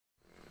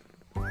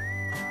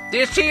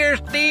This here's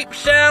Deep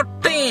South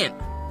Tint.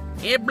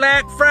 It's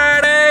Black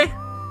Friday,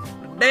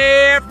 the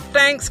day after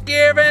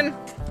Thanksgiving,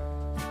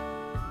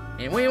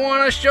 and we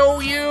want to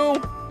show you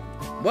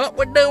what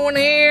we're doing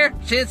here.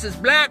 Since it's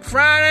Black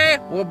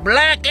Friday, we're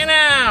blacking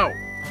out.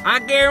 I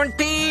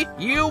guarantee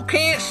you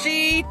can't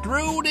see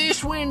through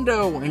this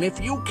window, and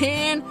if you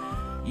can,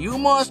 you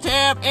must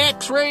have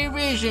X-ray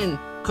vision,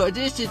 cause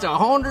this is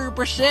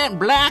 100%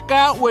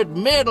 blackout with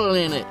metal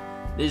in it.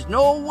 There's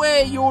no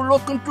way you're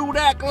looking through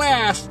that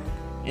glass.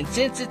 And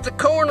since it's a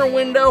corner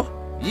window,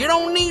 you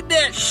don't need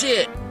that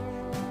shit.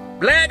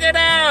 Black it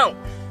out.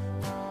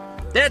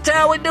 That's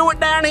how we do it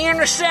down here in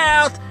the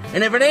South.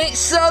 And if it ain't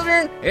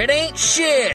Southern, it ain't shit.